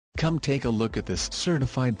Come take a look at this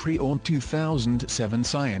certified pre-owned 2007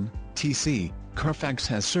 Scion TC. Carfax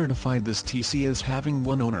has certified this TC as having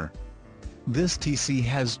one owner. This TC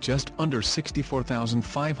has just under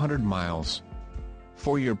 64,500 miles.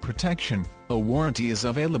 For your protection, a warranty is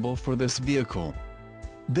available for this vehicle.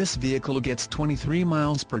 This vehicle gets 23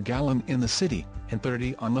 miles per gallon in the city, and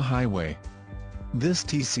 30 on the highway. This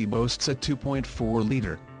TC boasts a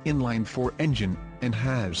 2.4-liter, inline-4 engine, and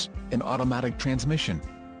has an automatic transmission.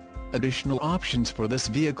 Additional options for this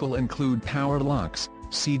vehicle include power locks,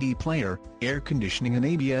 CD player, air conditioning and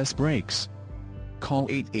ABS brakes. Call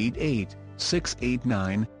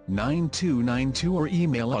 888-689-9292 or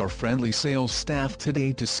email our friendly sales staff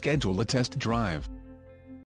today to schedule a test drive.